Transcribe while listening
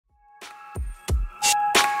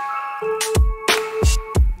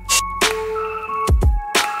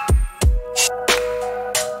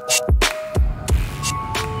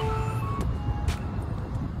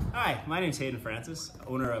name's Hayden Francis,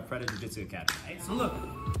 owner of Pretacast Jiu-Jitsu Academy. Right, so look,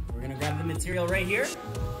 we're gonna grab the material right here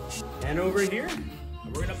and over here,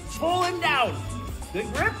 and we're gonna pull him down. Good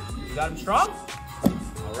grip, you got him strong.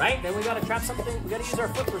 All right, then we gotta trap something, we gotta use our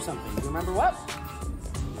foot for something. Do you remember what?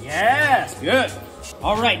 Yes, good.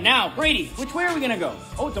 All right, now, Brady, which way are we gonna go?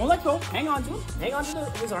 Oh, don't let go, hang on to him. Hang on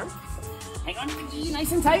to his arm. Hang on to the gi,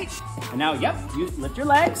 nice and tight. And now, yep, you lift your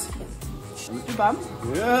legs. And lift your bum.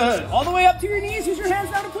 Good. All the way up to your knees. Use your hands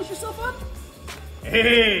now to push yourself up.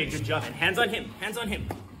 Hey, good job. And hands on him. Hands on him.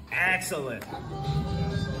 Excellent. Are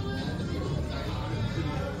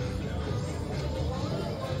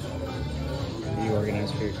you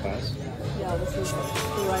organized for your class? Yeah, this is the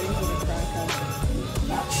writing for the Pretacast.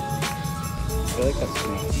 I feel like that's too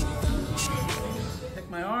much. Pick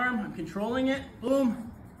my arm. I'm controlling it.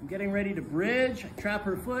 Boom. I'm getting ready to bridge. I trap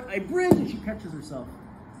her foot. I bridge and she catches herself.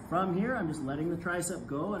 From here, I'm just letting the tricep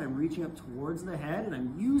go and I'm reaching up towards the head and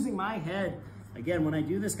I'm using my head. Again, when I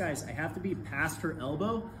do this, guys, I have to be past her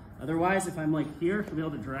elbow. Otherwise, if I'm like here, she'll be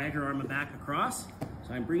able to drag her arm back across.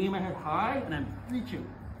 So I'm bringing my head high and I'm reaching.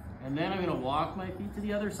 And then I'm gonna walk my feet to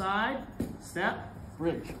the other side, step,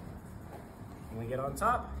 bridge. When we get on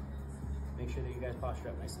top, make sure that you guys posture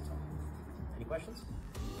up nice and tall. Any questions?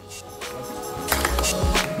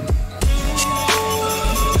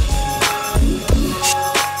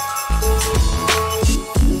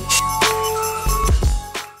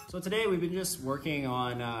 So today we've been just working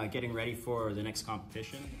on getting ready for the next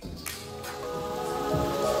competition.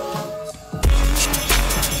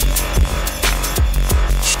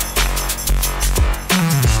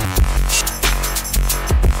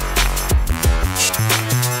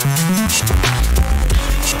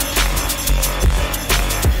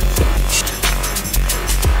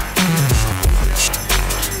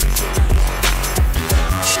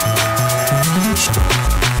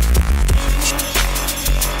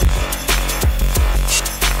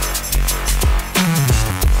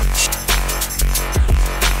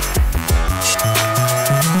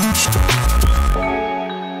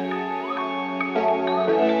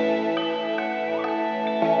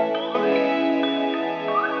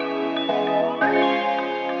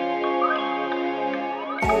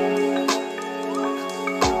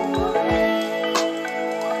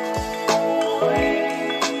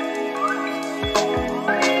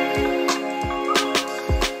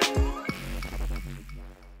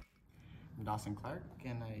 Clark,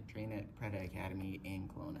 and I train at Pretacast Academy in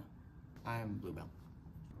Kelowna. I'm blue belt.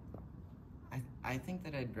 I think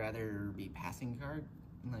that I'd rather be passing card,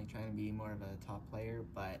 like trying to be more of a top player,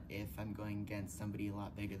 but if I'm going against somebody a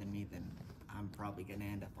lot bigger than me, then I'm probably going to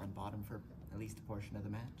end up on bottom for at least a portion of the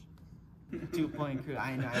match. 2-point crew,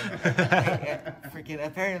 I know. Freaking,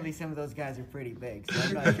 apparently some of those guys are pretty big, so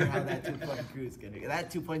I'm not sure how that 2-point crew is going to go.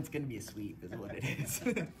 That 2 points going to be a sweep is what it is.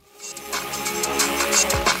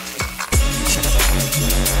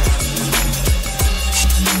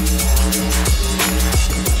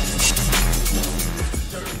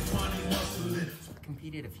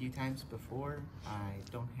 Competed a few times before. I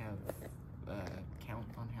don't have a count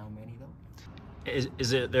on how many though. Is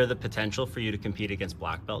there the potential for you to compete against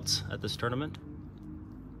black belts at this tournament?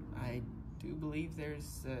 I do believe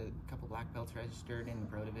there's a couple black belts registered in the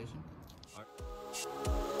pro division.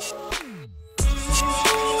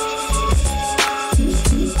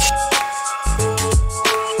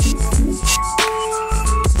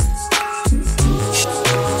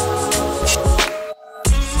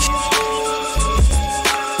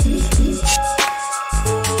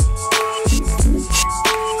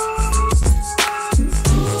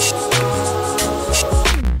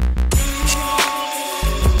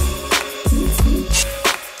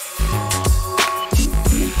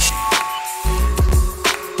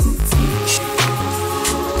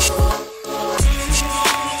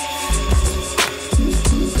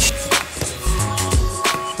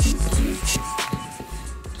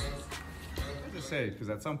 Because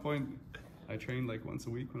at some point I trained like once a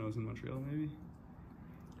week when I was in Montreal maybe,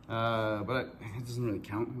 but it doesn't really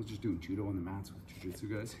count. I was just doing judo on the mats with jiu-jitsu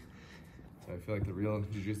guys, so I feel like the real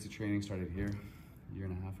jiu-jitsu training started here a year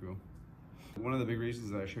and a half ago. One of the big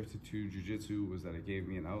reasons that I shifted to jiu-jitsu was that it gave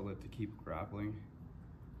me an outlet to keep grappling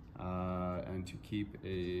and to keep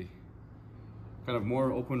a kind of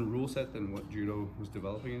more open rule set than what judo was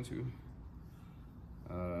developing into,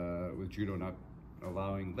 with judo not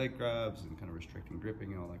allowing leg grabs and kind of restricting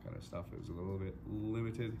gripping and all that kind of stuff. It was a little bit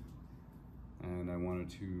limited, and I wanted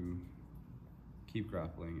to keep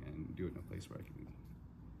grappling and do it in a place where I can,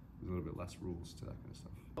 there's a little bit less rules to that kind of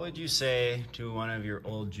stuff. What would you say to one of your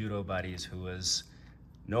old judo buddies who was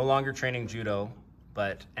no longer training judo,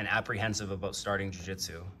 and apprehensive about starting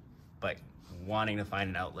jiu-jitsu, but wanting to find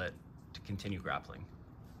an outlet to continue grappling.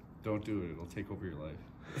 Don't do it. It'll take over your life.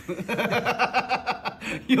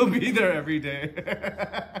 You'll be there every day.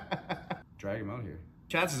 Drag them out here.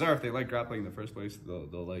 Chances are, if they like grappling in the first place,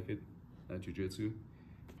 they'll like it at jiu-jitsu.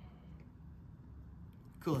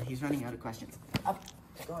 Cool, he's running out of questions. Up,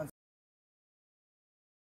 go on.